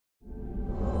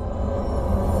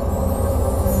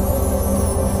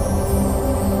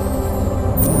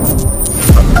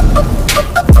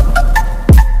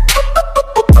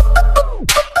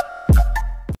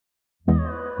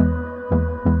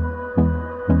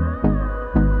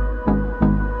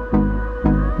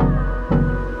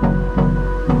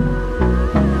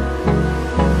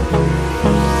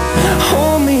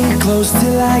close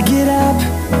till I get up.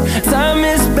 Time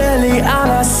is barely on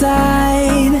our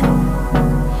side.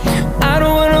 I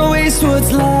don't wanna waste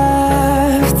what's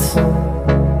left.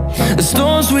 The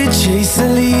storms we chase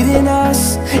are leading us,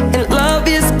 and love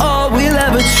is all we'll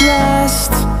ever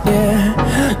trust. Yeah,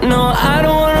 no, I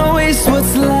don't wanna waste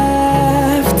what's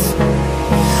left.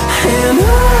 And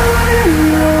on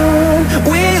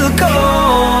we'll go,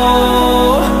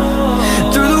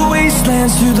 through the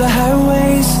wastelands, through the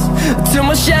highways, till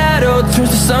my shadow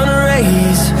turns to sun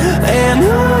rays. And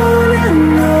on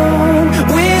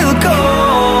we'll go,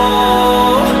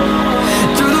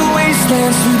 through the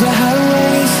wastelands, through the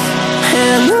highways,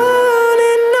 and on we'll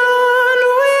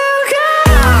go.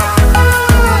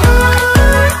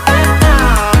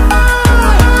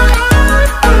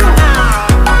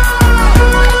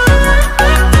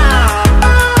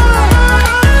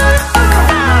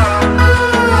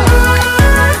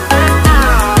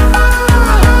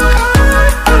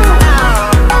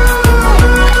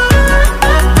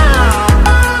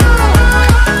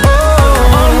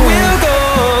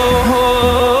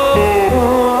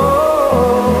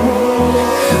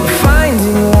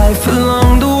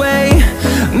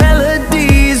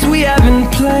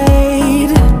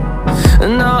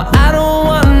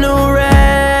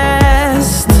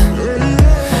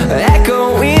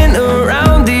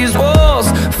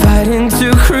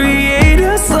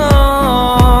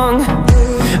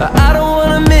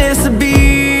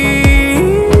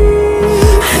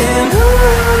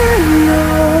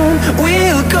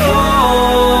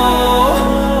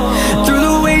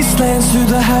 Through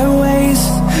the highways,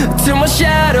 till my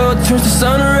shadow turns to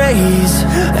sun rays.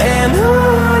 And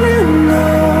on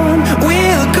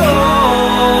we'll go,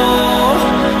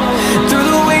 through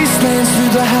the wastelands,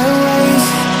 through the highways,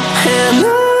 and on.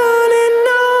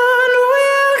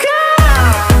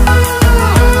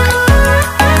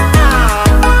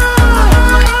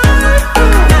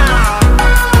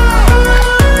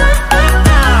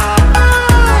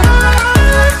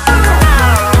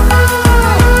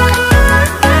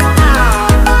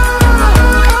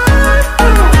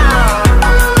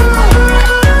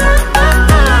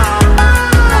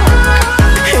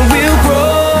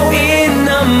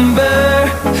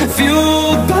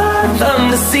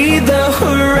 See the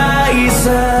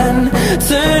horizon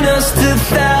turn us to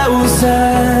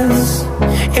thousands,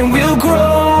 and we'll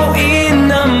grow in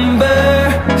number,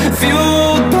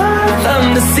 fueled by them.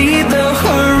 To see the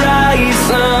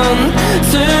horizon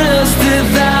turn us to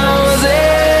thousands,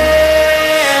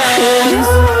 and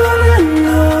on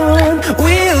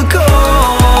we'll go,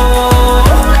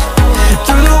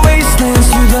 through the wastelands,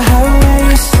 through the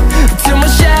highways, till my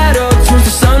shadow turns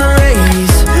to sun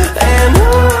rays. And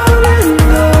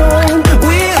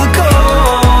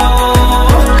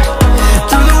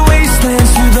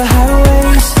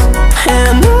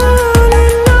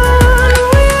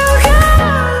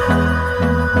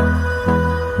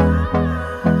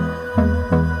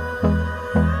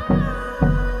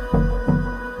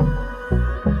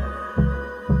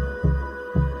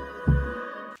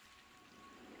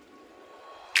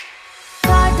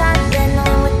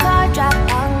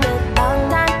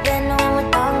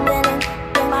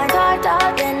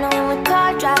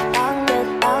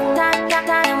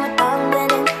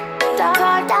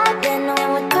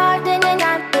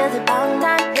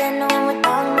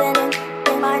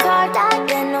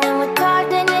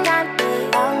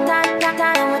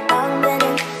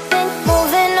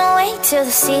to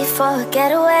the sea for a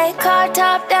getaway. Car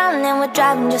top down and we're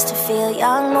driving just to feel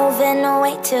young. Moving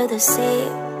away to the sea,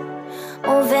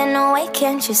 moving away,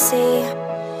 can't you see?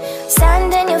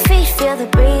 Sand in your feet, feel the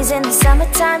breeze in the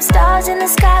summertime. Stars in the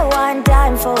sky, one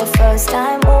dime for a first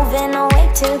time. Moving away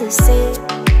to the sea,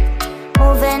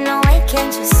 moving away,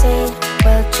 can't you see?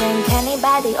 We'll drink honey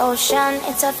by the ocean,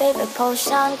 it's our favorite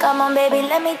potion. Come on baby,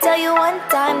 let me tell you one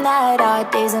time that our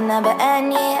days will never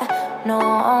end, yeah. No,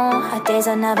 our days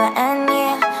will never end,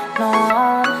 yeah.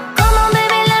 No.